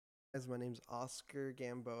Guys, my name's Oscar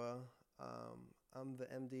Gamboa. I'm the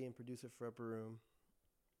MD and producer for UPPERROOM.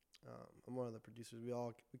 I'm one of the producers. We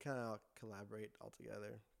kind of collaborate all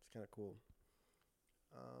together. It's kind of cool.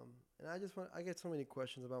 And I get so many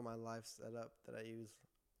questions about my live setup that I use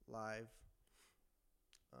live.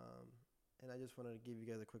 Um, and I just wanted to give you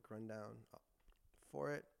guys a quick rundown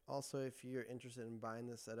for it. Also, if you're interested in buying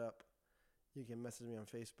this setup, you can message me on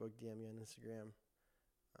Facebook, DM me on Instagram,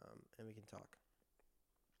 and we can talk.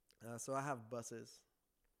 So I have buses.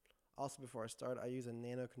 Also, before I start, I use a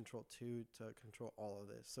Nano Control 2 to control all of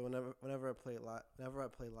this. So whenever I play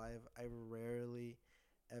live, I rarely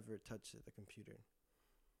ever touch the computer.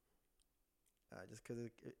 Just because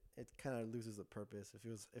it kind of loses the purpose.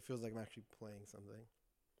 It feels like I'm actually playing something.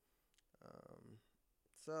 Um,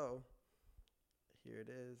 so here it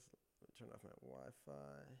is. Let me turn off my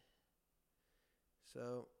Wi-Fi.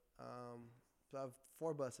 So so I have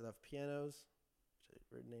four buses. I have pianos,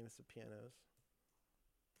 which I names the pianos,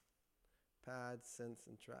 pads, synths,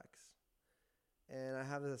 and tracks. And I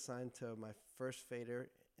have this assigned to my first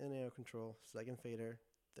fader in nano control, second fader,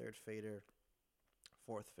 third fader,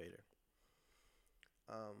 fourth fader.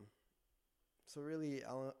 So really,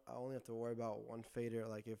 I only have to worry about one fader.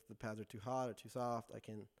 Like if the pads are too hot or too soft, I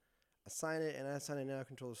can assign it, and I assign a nano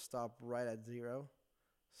control to stop right at 0,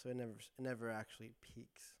 so it never actually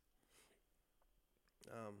peaks.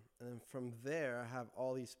 And then from there, I have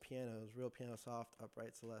all these pianos: real piano, soft,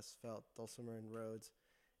 upright, celeste, felt, dulcimer, and Rhodes.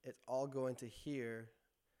 It's all going to here,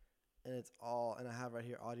 and I have right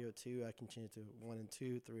here audio 2. I can change it to 1 and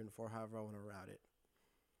 2, 3 and 4, however I want to route it.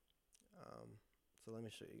 So let me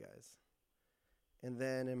show you guys. And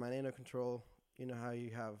then in my nano control, you know how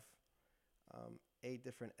you have 8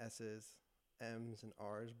 different S's, M's, and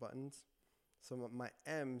R's buttons. So my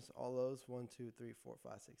M's, all those 1, 2, 3, 4,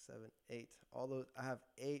 5, 6, 7, 8. All those I have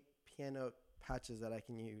 8 piano patches that I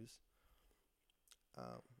can use,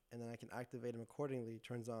 and then I can activate them accordingly.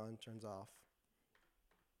 Turns on, turns off.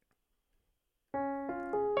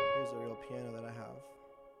 Here's a real piano that I have.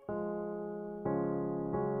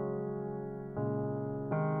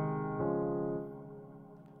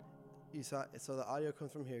 You saw it, so the audio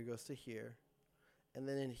comes from here, goes to here, and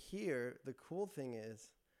then in here, the cool thing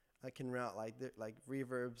is I can route like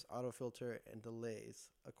reverbs, auto filter, and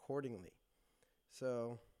delays accordingly.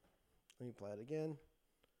 So let me play it again.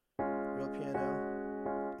 Real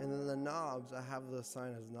piano, and then the knobs I have the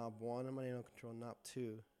assigned as knob 1 on my nano control, knob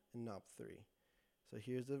 2, and knob 3. So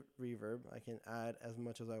here's the reverb. I can add as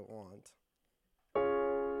much as I want,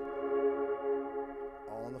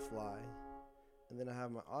 all on the fly. And then I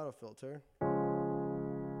have my auto filter.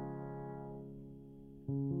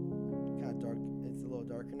 Kind of dark. It's a little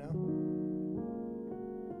darker now.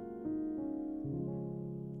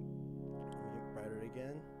 Let me get brighter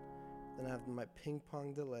again. Then I have my ping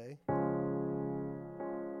pong delay.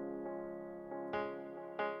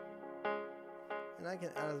 And I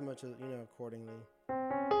can add as much as, accordingly.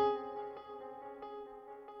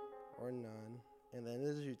 Or none. And then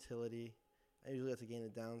this is utility. I usually have to gain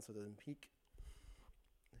it down so it doesn't peak.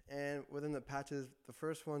 And within the patches, the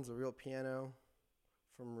first one's a real piano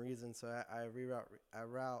from Reason. So I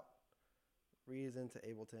route Reason to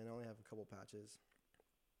Ableton. I only have a couple patches.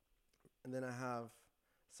 And then I have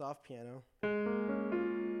soft piano.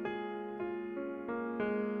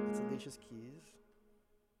 It's Alicia's keys.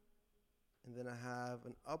 And then I have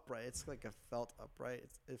an upright. It's like a felt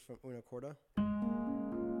upright. It's from Una Corda.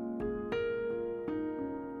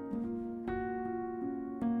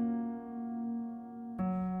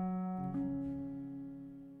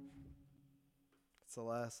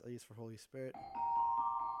 Celeste, I use for Holy Spirit.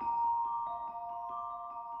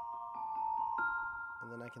 And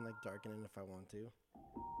then I can darken it if I want to.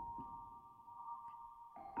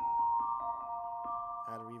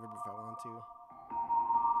 Add a reverb if I want to.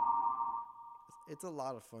 It's a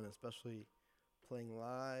lot of fun, especially playing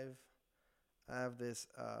live. I have this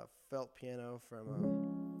felt piano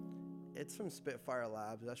it's from Spitfire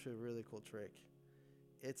Labs. It's actually a really cool trick.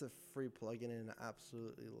 It's a free plugin and I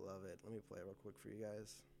absolutely love it. Let me play it real quick for you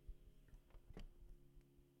guys.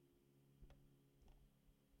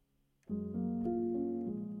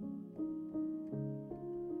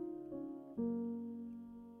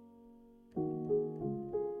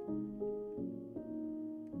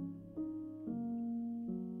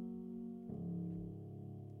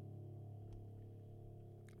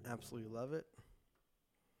 Absolutely love it.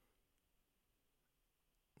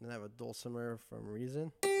 Then I have a dulcimer from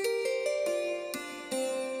Reason. I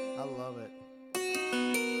love it.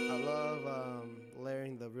 I love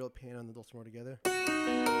layering the real piano and the dulcimer together. Oops.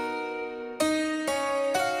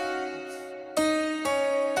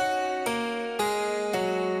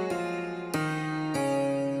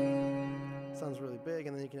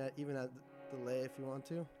 if you want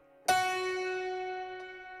to. It's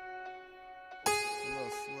a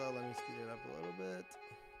little slow. Let me speed it up a little bit.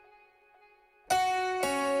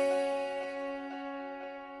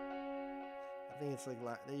 I think it's like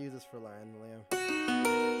they use this for Lion Lamb.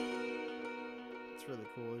 It's really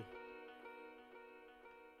cool.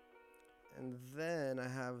 And then I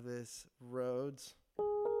have this Rhodes.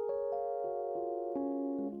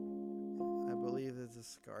 I believe it's a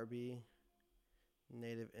Scarby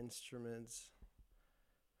Native Instruments.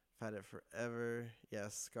 I've had it forever.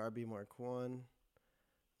 Yes, Scarby Mark 1.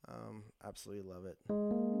 Absolutely love it.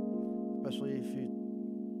 Especially if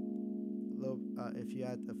you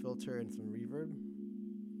add a filter and some reverb.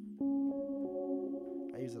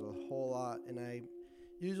 I use it a whole lot, and I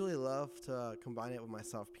usually love to combine it with my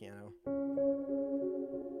soft piano. I'll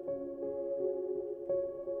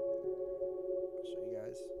show you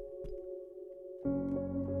guys.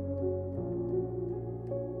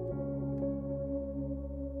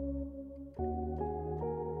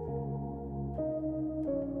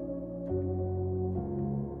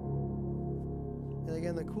 And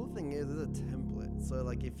again, the cool thing is it's a template. So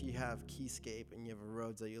like if you have Keyscape and you have a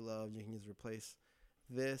Rhodes that you love, you can just replace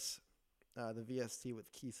this, the VST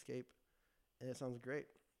with Keyscape, and it sounds great.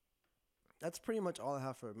 That's pretty much all I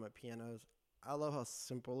have for my pianos. I love how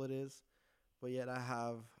simple it is, but yet I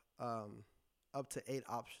have up to 8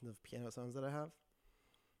 options of piano sounds that I have.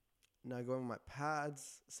 Now going with my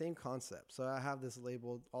pads, same concept. So I have this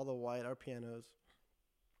labeled, all the white are pianos,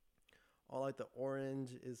 all like the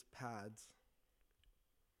orange is pads.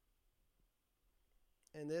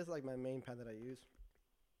 And this is like my main pad that I use.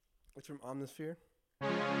 It's from Omnisphere. It's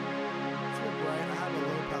real bright. I have a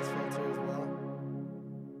low pass filter as well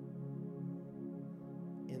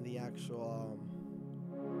in the actual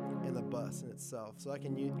in the bus in itself. So I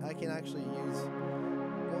can actually use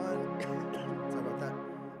one. Sorry about that.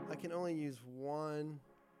 I can only use one.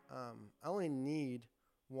 I only need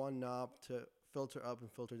one knob to filter up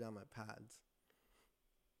and filter down my pads.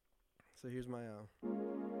 So here's my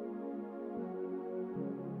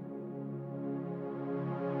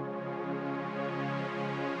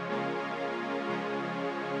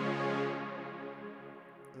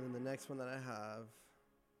and then the next one that I have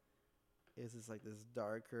is this like this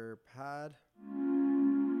darker pad. You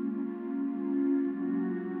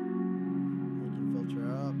can filter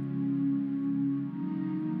up,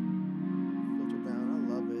 filter down. I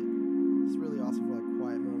love it. It's really awesome for like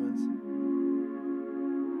quiet moments.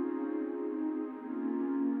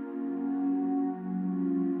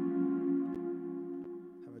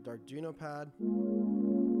 Have a dark Juno pad.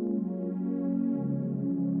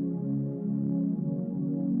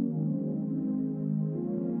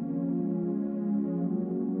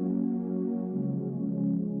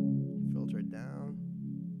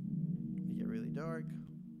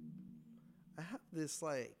 I have this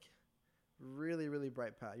like really, really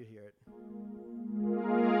bright pad. You hear it.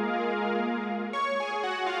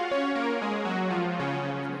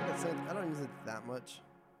 I don't use it that much.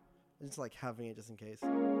 I just like having it just in case.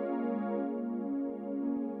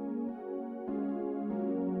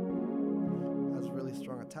 Has really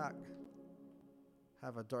strong attack.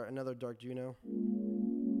 Have another dark Juno.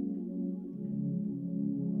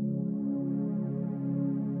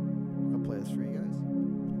 I'll play this for you guys.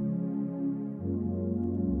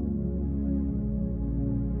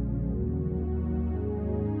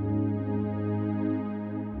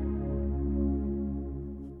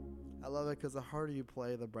 Because the harder you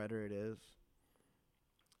play, the brighter it is.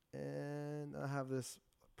 And I have this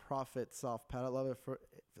Prophet soft pad. I love it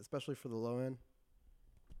especially for the low end.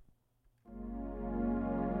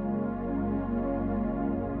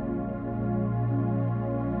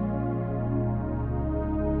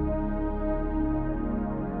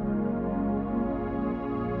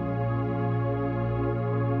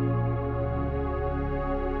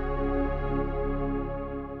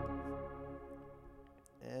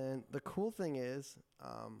 The cool thing is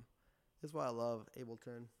why I love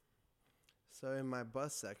Ableton. So in my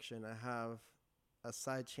bus section, I have a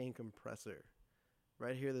Sidechain Compressor.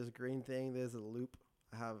 Right here, this green thing, there's a loop.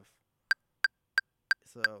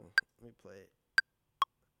 So let me play it.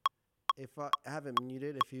 If I have it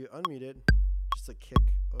muted, if you unmute it, just a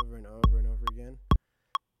kick over and over and over again.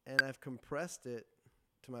 And I've compressed it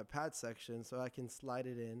to my pad section so I can slide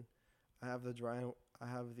it in. I have the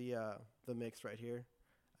mix right here.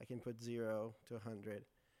 I can put 0 to 100,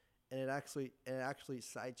 and it actually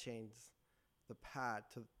side chains the pad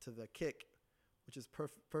to the kick, which is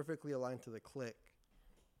perfectly aligned to the click,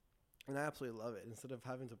 and I absolutely love it. Instead of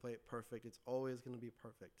having to play it perfect, it's always going to be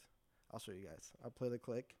perfect. I'll show you guys. I'll play the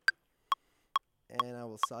click, and I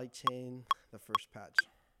will side chain the first patch.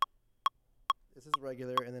 This is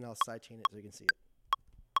regular, and then I'll sidechain it so you can see it.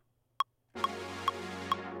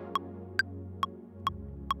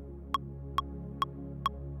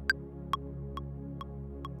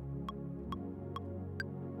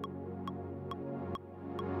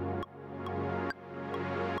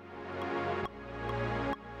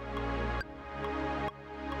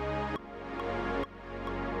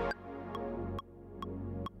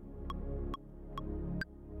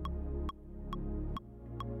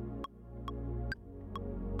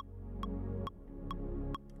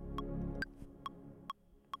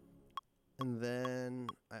 And then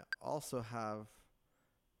I also have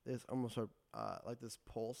this almost like this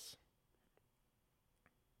pulse,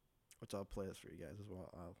 which I'll play this for you guys as well.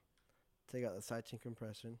 I'll take out the sidechain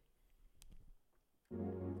compression.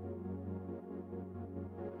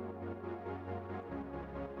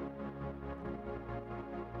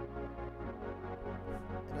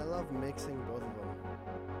 And I love mixing both of them.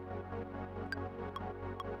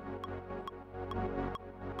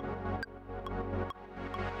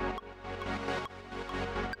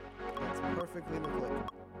 It's perfectly in the click.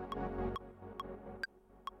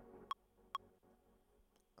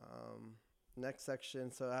 Next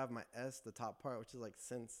section, so I have my S, the top part, which is like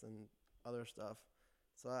synths and other stuff.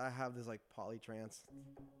 So I have this like polytrance,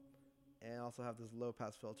 and I also have this low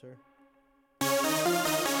pass filter. I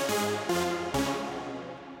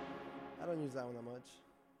don't use that one that much.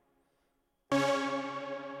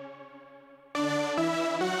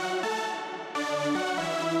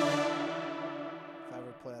 If I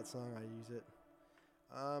ever play that song, I use it.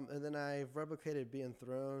 And then I've replicated Be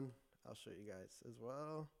Enthroned. I'll show you guys as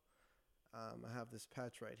well. I have this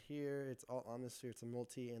patch right here. It's all on this here. It's a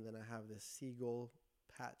multi, and then I have this seagull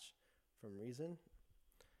patch from Reason,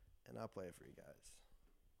 and I'll play it for you guys.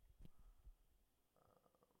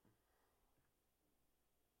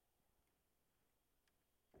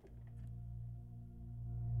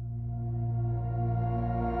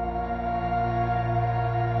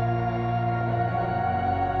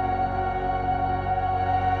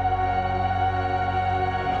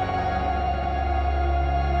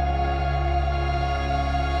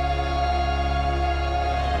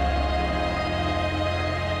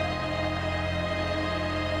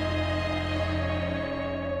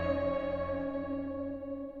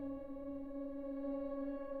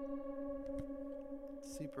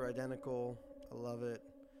 Super identical. I love it.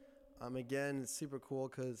 Again, it's super cool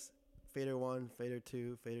because fader 1, fader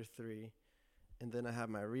 2, fader 3, and then I have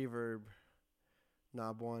my reverb,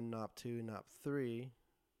 knob 1, knob 2, knob 3,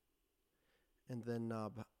 and then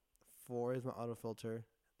knob 4 is my auto filter,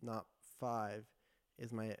 knob 5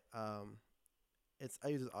 is my I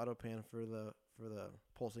use this auto pan for the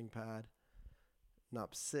pulsing pad.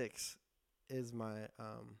 Knob 6 is my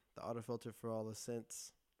the auto filter for all the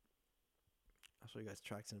synths. I'll show you guys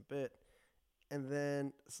tracks in a bit. And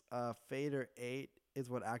then fader 8 is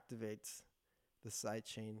what activates the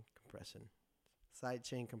sidechain compression.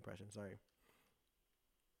 Sidechain compression, sorry.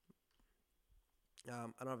 I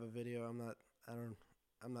don't have a video.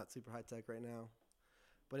 I'm not super high tech right now.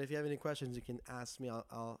 But if you have any questions, you can ask me.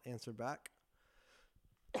 I'll answer back.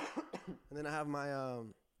 And then I have my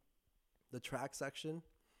the track section.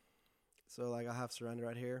 So like I have surrender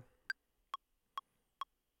right here.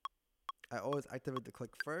 I always activate the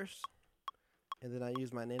click first, and then I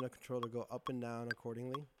use my nano control to go up and down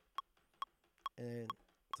accordingly. And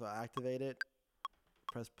so I activate it,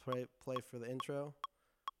 press play for the intro.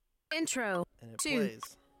 Intro. And it 2,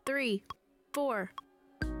 plays. 3, 4.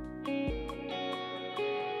 And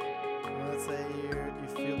let's say you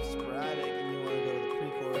feel sporadic and you want to go to the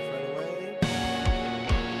pre-chorus right away.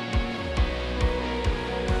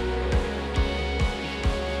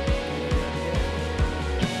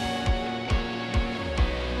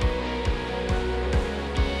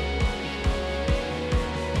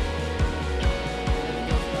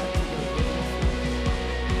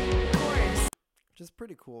 Which is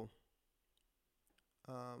pretty cool.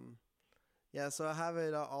 Yeah, so I have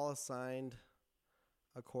it all assigned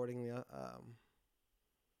accordingly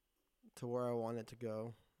to where I want it to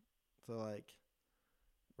go. So like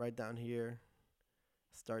right down here,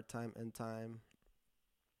 start time, end time.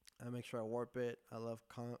 I make sure I warp it. I love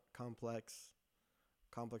complex.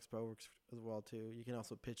 Complex Pro works as well too. You can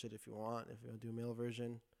also pitch it if you want, if you want to do a male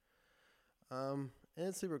version. And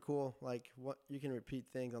it's super cool. Like what you can repeat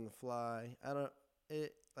things on the fly.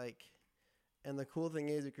 And the cool thing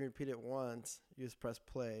is you can repeat it once. You just press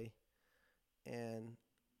play, and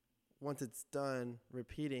once it's done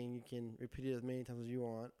repeating, you can repeat it as many times as you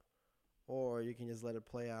want, or you can just let it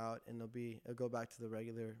play out, and it'll go back to the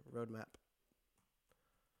regular roadmap.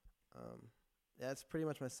 Yeah, that's pretty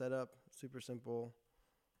much my setup. Super simple.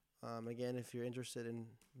 Again, if you're interested in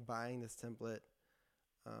buying this template,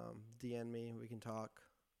 DM me. We can talk.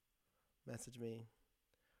 Message me.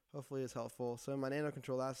 Hopefully it's helpful. So my nano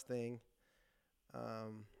control, last thing,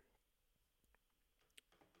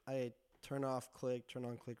 I turn on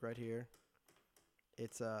click right here.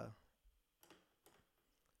 It's and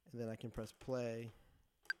then I can press play.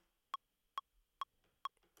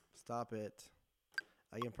 Stop it.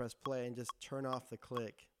 I can press play and just turn off the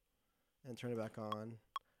click and turn it back on.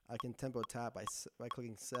 I can tempo tap by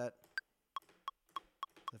clicking set.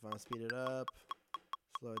 If I want to speed it up,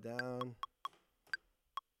 slow it down.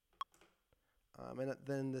 And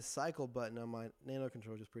then the cycle button on my nano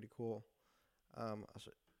controller is pretty cool.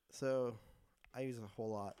 So I use it a whole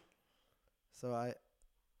lot. So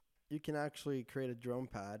you can actually create a drone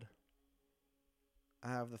pad. I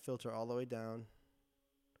have the filter all the way down.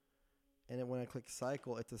 And then when I click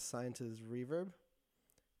cycle, it's assigned to this reverb.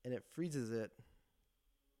 And it freezes it.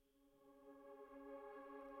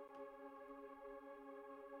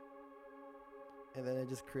 And then it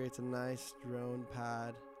just creates a nice drone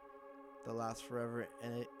pad that lasts forever.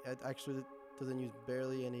 And it actually doesn't use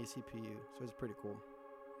barely any CPU. So it's pretty cool.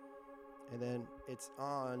 And then it's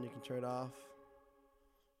on. You can turn it off.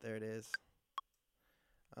 There it is.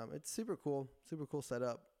 It's super cool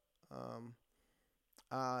setup.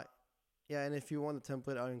 Yeah, and if you want the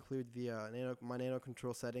template, I'll include the my nano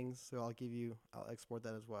control settings. So I'll export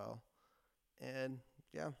that as well. And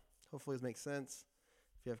yeah, hopefully this makes sense.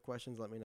 If you have questions, let me know.